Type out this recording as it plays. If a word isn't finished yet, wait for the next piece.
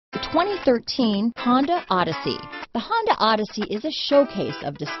2013 Honda Odyssey. The Honda Odyssey is a showcase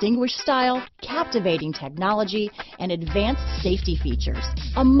of distinguished style, captivating technology, and advanced safety features.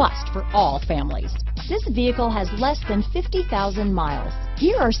 A must for all families. This vehicle has less than 50,000 miles.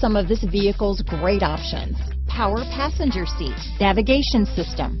 Here are some of this vehicle's great options: power passenger seat, navigation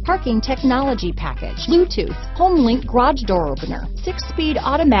system, parking technology package, Bluetooth, HomeLink garage door opener, 6-speed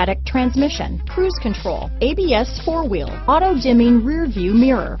automatic transmission, cruise control, ABS 4-wheel, auto-dimming rear view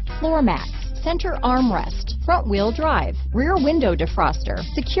mirror, floor mats, center armrest, front-wheel drive, rear window defroster,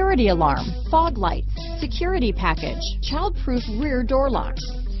 security alarm, fog lights, security package, child-proof rear door locks,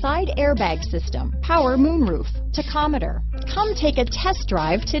 side airbag system, power moonroof, tachometer. Come take a test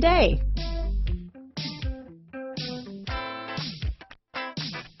drive today.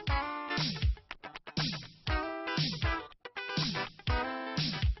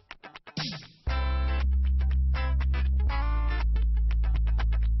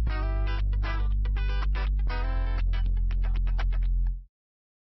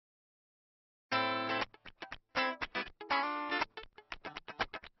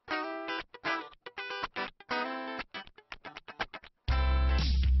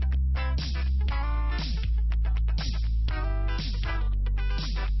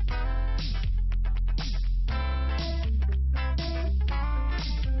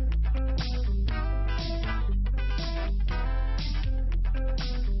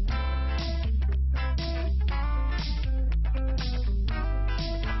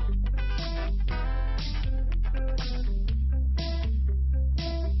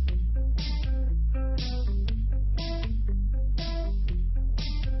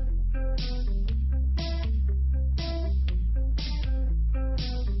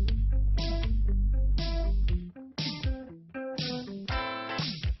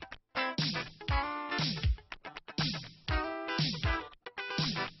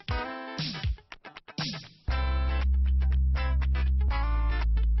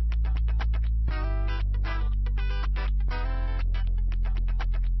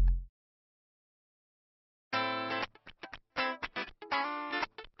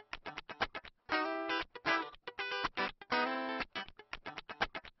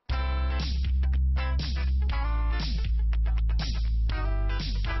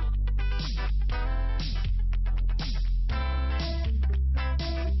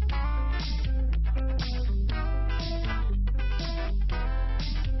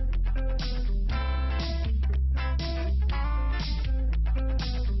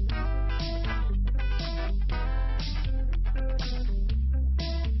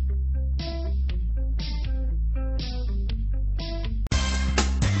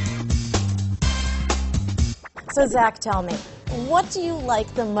 So Zach, tell me, what do you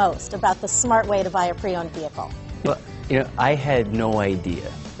like the most about the smart way to buy a pre-owned vehicle? Well, I had no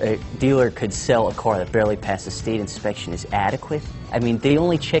idea a dealer could sell a car that barely passed the state inspection as adequate. I mean, they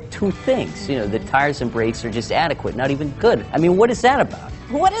only check 2 things. The tires and brakes are just adequate, not even good. I mean, what is that about?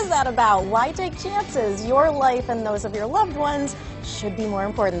 What is that about? Why take chances? Your life and those of your loved ones should be more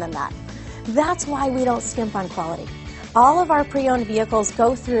important than that. That's why we don't skimp on quality. All of our pre-owned vehicles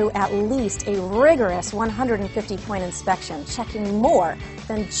go through at least a rigorous 150-point inspection, checking more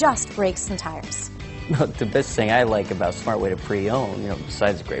than just brakes and tires. The best thing I like about Smart Way to Pre-Own,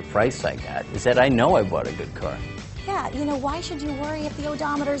 besides the great price I got, is that I know I bought a good car. Yeah, why should you worry if the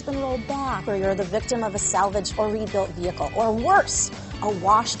odometer's been rolled back, or you're the victim of a salvaged or rebuilt vehicle, or worse, a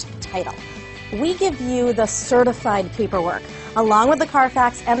washed title? We give you the certified paperwork, along with the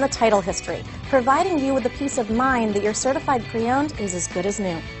Carfax and the title history, providing you with the peace of mind that your certified pre-owned is as good as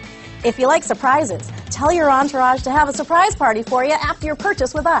new. If you like surprises, tell your entourage to have a surprise party for you after your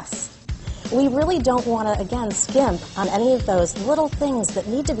purchase with us. We really don't want to, again, skimp on any of those little things that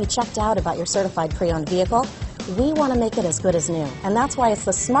need to be checked out about your certified pre-owned vehicle. We want to make it as good as new, and that's why it's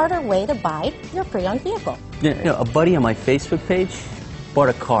the smarter way to buy your pre-owned vehicle. A buddy on my Facebook page bought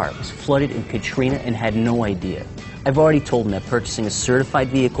a car. It was flooded in Katrina and had no idea. I've already told him that purchasing a certified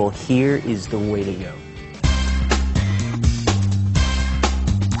vehicle here is the way to go.